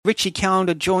Richie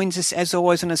Callender joins us as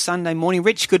always on a Sunday morning.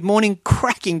 Rich, good morning.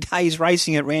 Cracking days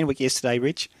racing at Randwick yesterday,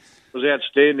 Rich. It was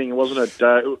outstanding, wasn't it?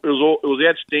 It was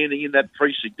outstanding in that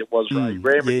precinct. It was, Ray.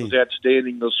 Randwick was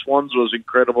outstanding. The Swans was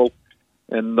incredible.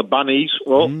 And the Bunnies,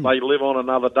 they live on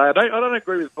another day. I don't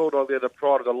agree with Bulldog. They're the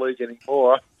pride of the league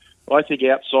anymore. I think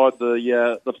outside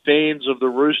the fans of the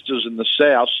Roosters in the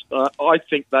South, I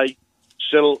think they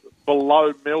settle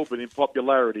below Melbourne in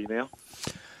popularity now.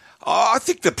 I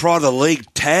think the pride of the league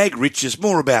tag, Rich, is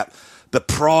more about the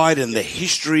pride and the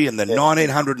history and the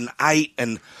 1908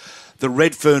 and the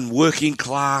Redfern working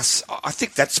class. I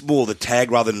think that's more the tag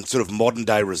rather than sort of modern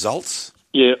day results.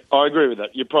 Yeah, I agree with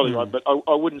that. You're probably right, but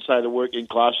I wouldn't say the working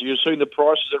class. You've seen the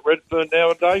prices at Redfern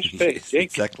nowadays? Yes,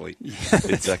 exactly.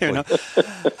 Exactly.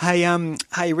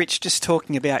 Hey, Rich, just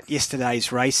talking about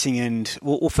yesterday's racing, and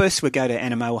well, first we'll go to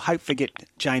Animo. We'll hopefully get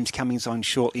James Cummings on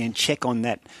shortly and check on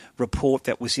that report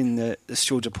that was in the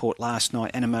Stewards report last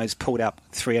night. Animo's pulled up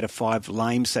 3 out of 5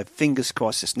 lames, so fingers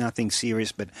crossed it's nothing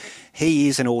serious, but he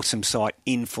is an awesome sight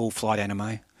in full flight,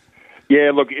 Animo.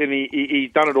 Yeah, look, and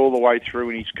he's done it all the way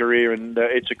through in his career, and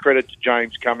it's a credit to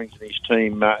James Cummings and his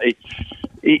team.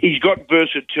 He's got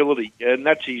versatility, and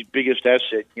that's his biggest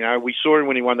asset. You know, we saw him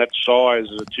when he won that size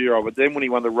as a 2-year-old, but then when he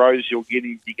won the Rosehill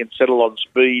Guineas, he can settle on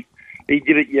speed. He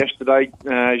did it yesterday,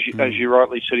 as you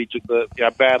rightly said. He took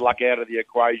the bad luck out of the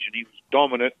equation. He was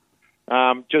dominant.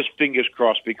 Just fingers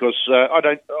crossed, because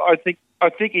I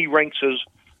think he ranks as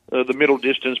the middle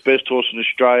distance best horse in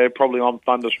Australia. Probably on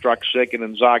Thunderstruck second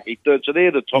and Zaki third. So they're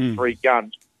the top 3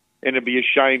 guns, and it'd be a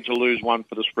shame to lose one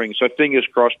for the spring. So fingers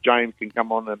crossed James can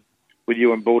come on with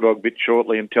you and Bulldog a bit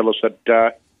shortly and tell us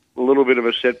that a little bit of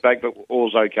a setback, but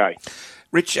all's okay.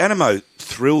 Rich, Animo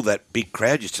thrilled that big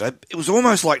crowd yesterday. It was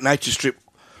almost like Nature Strip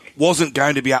wasn't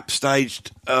going to be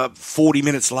upstaged 40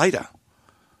 minutes later.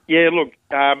 Yeah, look,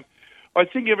 I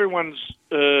think everyone's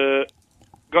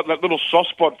got that little soft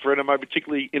spot for Animo,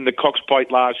 particularly in the Cox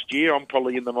Plate last year. I'm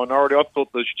probably in the minority. I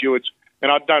thought the stewards, and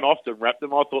I don't often rap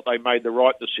them, I thought they made the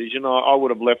right decision. I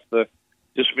would have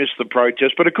dismissed the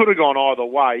protest, but it could have gone either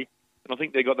way. And I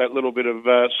think they got that little bit of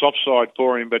soft side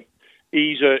for him. But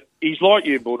he's like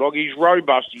you, Bulldog. He's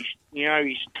robust.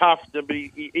 He's tough, but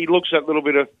he looks that little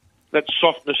bit of that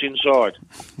softness inside.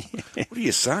 What are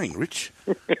you saying, Rich?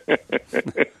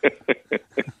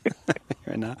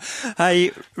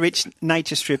 Hey, Rich,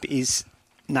 Nature Strip is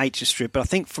Nature Strip, but I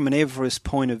think from an Everest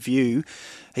point of view,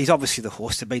 he's obviously the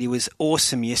horse to beat. He was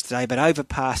awesome yesterday, but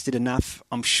overpassed it enough,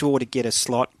 I'm sure, to get a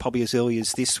slot probably as early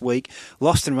as this week.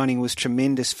 Lost and Running was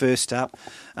tremendous first up.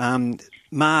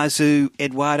 Marzu,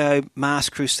 Eduardo, Mars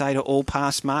Crusader, all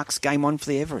past marks. Game on for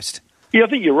the Everest. Yeah, I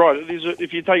think you're right.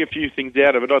 If you take a few things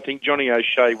out of it, I think Johnny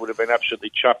O'Shea would have been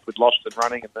absolutely chuffed with Lost and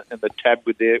Running and the tab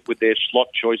with their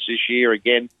slot choice this year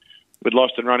again. With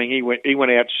Lost and Running, he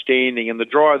went outstanding, and the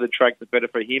drier the track, the better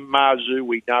for him. Marzu,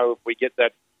 we know if we get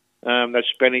that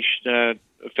Spanish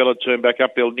fella turned back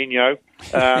up, El Nino,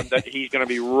 that he's going to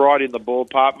be right in the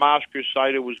ballpark. Mars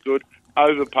Crusader was good.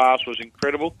 Overpass was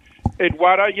incredible.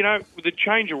 Eduardo, with a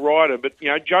change of rider, but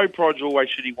Joe Pride's always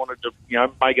said he wanted to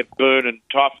make it burn and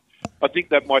tough. I think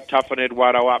that might toughen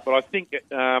Eduardo up, but I think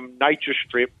Nature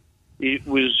Strip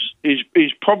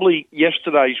is probably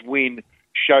yesterday's win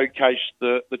showcased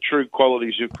the true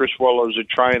qualities of Chris Waller as a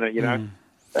trainer,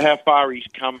 how far he's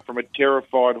come from a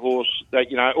terrified horse that,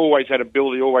 always had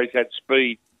ability, always had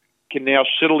speed, can now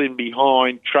settle in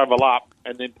behind, travel up,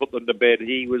 and then put them to bed.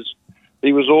 He was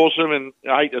awesome, and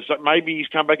I hate to say, maybe he's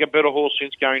come back a better horse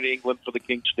since going to England for the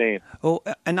King's Stand. Well,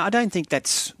 and I don't think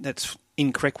that's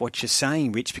incorrect what you're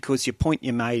saying, Rich, because your point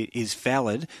you made is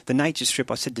valid. The Nature Strip,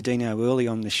 I said to Dino early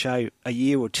on the show, a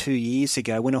year or 2 years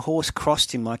ago, when a horse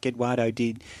crossed him like Eduardo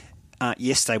did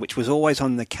yesterday, which was always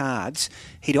on the cards,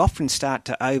 he'd often start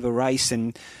to over-race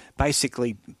and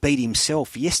basically beat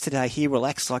himself. Yesterday, he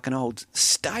relaxed like an old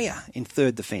stayer in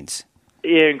third defence.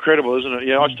 Yeah, incredible, isn't it?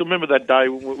 Yeah, I still remember that day.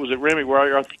 Was it Remy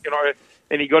Warrior? I think,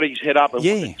 and he got his head up and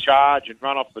went to charge and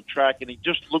run off the track, and he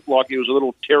just looked like he was a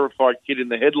little terrified kid in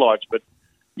the headlights. But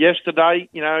yesterday,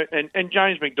 and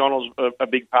James McDonald's a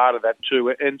big part of that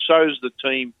too, and so's the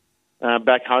team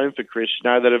back home for Chris,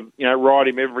 that have, ride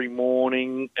him every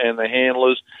morning, and the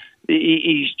handlers.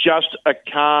 He's just a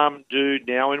calm dude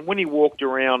now, and when he walked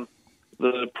around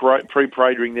the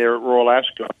pre-parade ring there at Royal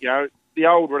Ascot, the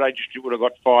old Nature Strip would have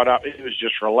got fired up. He was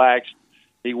just relaxed.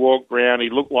 He walked around. He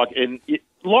looked like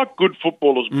like good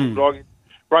footballers. Bulldog.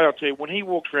 Ray, I'll tell you, when he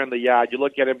walks around the yard, you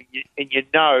look at him and you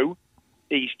know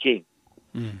he's king.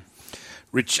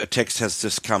 Rich, a text has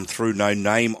just come through, no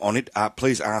name on it.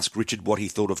 Please ask Richard what he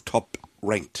thought of Top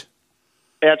Ranked.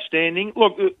 Outstanding.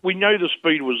 Look, we know the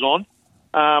speed was on.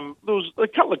 There was a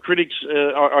couple of critics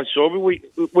I saw, but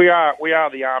we are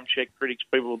the armchair critics,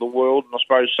 people of the world, and I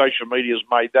suppose social media has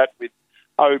made that with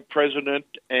President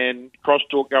and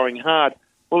Crosstalk going hard.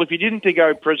 Well, if you didn't think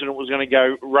President was going to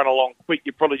go run along quick,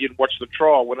 you probably didn't watch the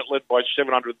trial when it led by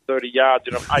 730 yards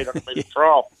in an 800-metre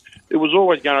trial. It was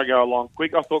always going to go along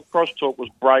quick. I thought Crosstalk was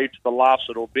brave to the last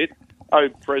little bit.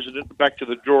 President, back to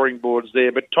the drawing boards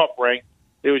there, but top rank.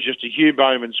 It was just a Hugh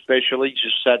Bowman special. He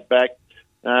just sat back.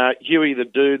 Huey, the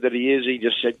dude that he is, he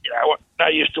just said, you know what, no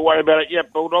use to worry about it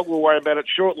yet, Bulldog, we'll worry about it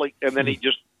shortly. And then he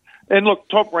just... And look,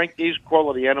 Top Rank is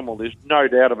quality animal. There's no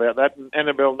doubt about that. And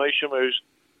Annabelle Neesham, who's,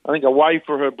 I think, away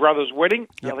for her brother's wedding,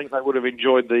 I think they would have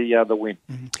enjoyed the win.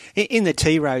 Mm-hmm. In the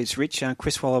T-Rows, Rich,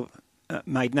 Chris Waller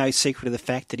made no secret of the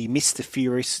fact that he missed the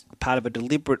Furious. Part of a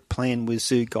deliberate plan with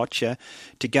Zoo Gotcha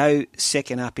to go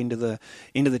second up into the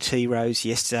T-Rows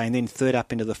yesterday and then third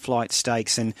up into the Flight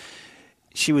Stakes. And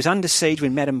she was under siege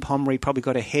when Madame Pomeroy probably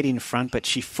got her head in front, but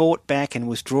she fought back and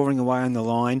was drawing away on the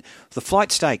line. The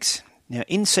Flight Stakes, now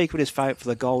In Secret is favourite for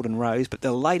the Golden Rose, but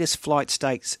the latest Flight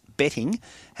Stakes betting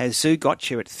has Zoo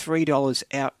Gotcha at $3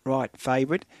 outright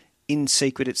favourite, In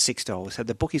Secret at $6. So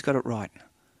the bookies got it right.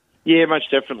 Yeah, most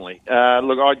definitely.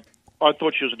 Look, I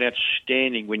thought she was an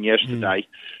outstanding win yesterday.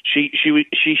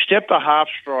 She stepped a half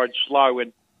stride slow,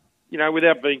 and you know,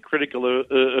 without being critical of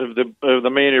the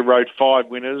man who rode 5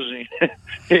 winners,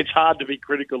 it's hard to be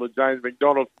critical of James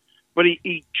McDonald. But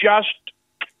he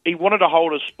wanted to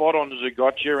hold a spot on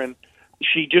Zagotcha, and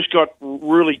she just got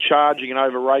really charging and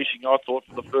over racing, I thought,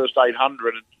 for the first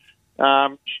 800.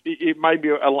 It may be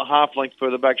a half length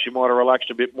further back, she might have relaxed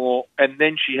a bit more, and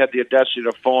then she had the audacity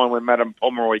to find when Madame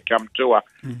Pomeroy come to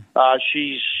her.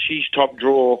 She's top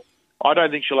draw. I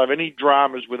don't think she'll have any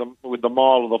dramas with the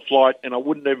mile of the flight, and I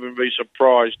wouldn't even be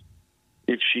surprised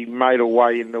if she made her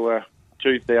way into a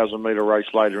 2,000-metre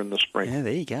race later in the spring. Yeah,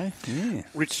 there you go. Yeah.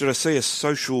 Rich, did I see a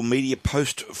social media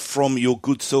post from your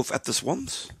good self at the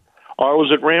Swans? I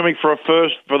was at Randwick for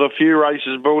the few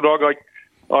races, Bulldog.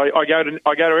 I go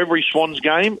to every Swans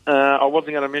game. I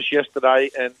wasn't going to miss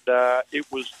yesterday, and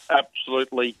it was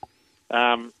absolutely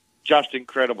just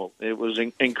incredible. It was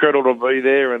incredible to be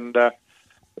there, and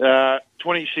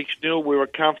 26-0, we were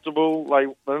comfortable.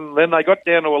 Then they got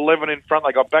down to 11 in front.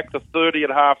 They got back to 30 at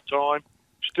half time.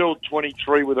 Still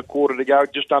 23 with a quarter to go,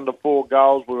 just under 4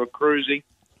 goals. We were cruising,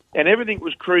 and everything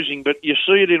was cruising. But you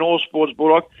see it in all sports,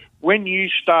 Bulldog. When you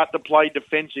start to play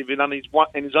defensive and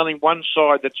there's only one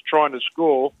side that's trying to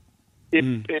score,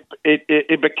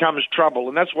 it becomes trouble.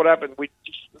 And that's what happened. We've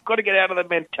got to get out of the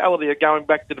mentality of going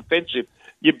back to defensive.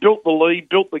 You built the lead,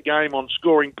 built the game on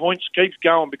scoring points, keeps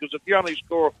going, because if you only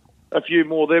score a few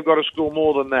more, they've got to score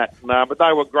more than that. But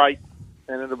they were great,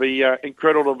 and it'll be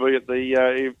incredible to be at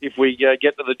the if we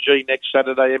get to the G next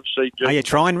Saturday, MCG. Are you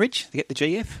trying, Rich, to get the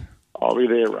GF? I'll be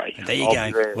there, Ray. There you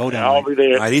go. Well done. I'll be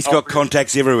there. Mate, he's got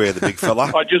contacts everywhere, the big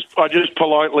fella. I just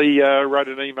politely wrote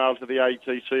an email to the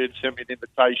ATC and sent me an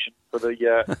invitation for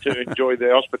to enjoy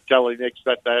their hospitality next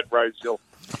Saturday at Rosehill.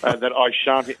 That I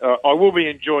shan't. I will be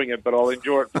enjoying it, but I'll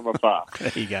enjoy it from afar.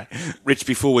 There you go. Rich,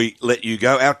 before we let you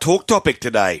go, our talk topic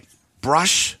today: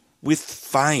 brush with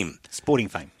fame, sporting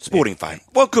fame. Fame.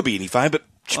 Well, it could be any fame, but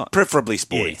preferably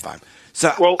sporting fame.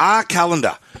 So, our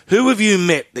calendar. Who have you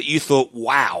met that you thought,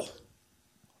 wow,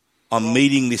 I'm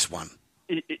meeting this one?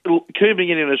 Keeping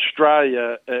it in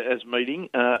Australia as meeting,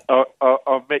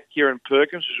 I've met Kieran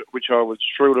Perkins, which I was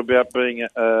thrilled about being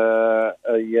a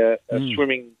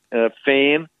swimming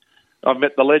fan. I've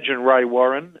met the legend Ray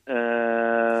Warren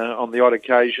on the odd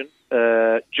occasion.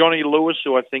 Johnny Lewis,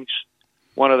 who I think's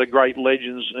one of the great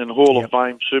legends and Hall of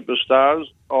Fame superstars.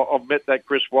 I've met that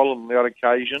Chris Waller on the odd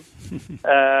occasion.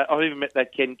 I've even met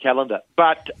that Ken Callender.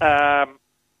 But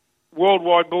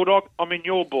worldwide, Bulldog, I'm in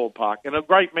your ballpark. And a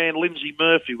great man, Lindsay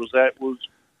Murphy,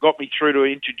 got me through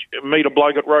to meet a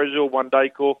bloke at Rosehill one day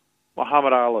called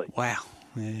Muhammad Ali. Wow.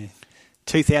 Yeah.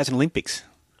 2000 Olympics.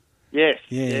 Yes.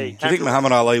 Yeah. Do you think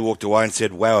Muhammad Ali walked away and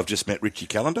said, wow, I've just met Richie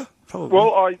Callender? Probably.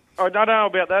 Well, I don't know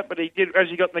about that, but he did. As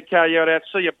he got in the car, yelled out,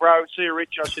 "See you, bro. See you,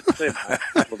 Rich." I said, "See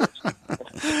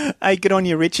you." Hey, good on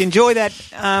you, Rich. Enjoy that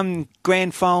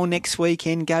grand final next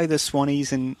weekend. Go the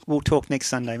Swannies, and we'll talk next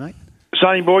Sunday, mate.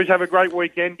 Same, boys. Have a great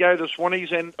weekend. Go the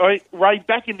Swannies. And Ray,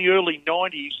 back in the early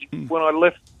 90s, when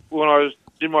I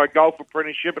did my golf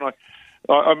apprenticeship, and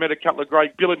I met a couple of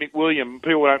great, Billy McWilliam,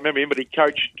 people don't remember him, but he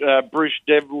coached Bruce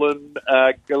Devlin,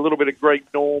 a little bit of Greg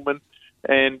Norman,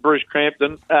 and Bruce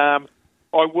Crampton.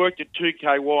 I worked at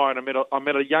 2KY, and I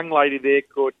met a young lady there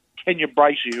called Kenya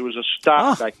Bracey, who was a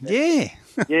star back then. Yeah.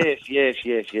 Yes,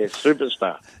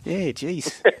 superstar. Yeah,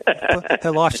 geez.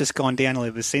 Her life's just gone downhill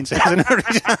ever since, hasn't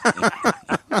it?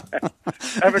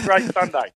 Have a great Sunday.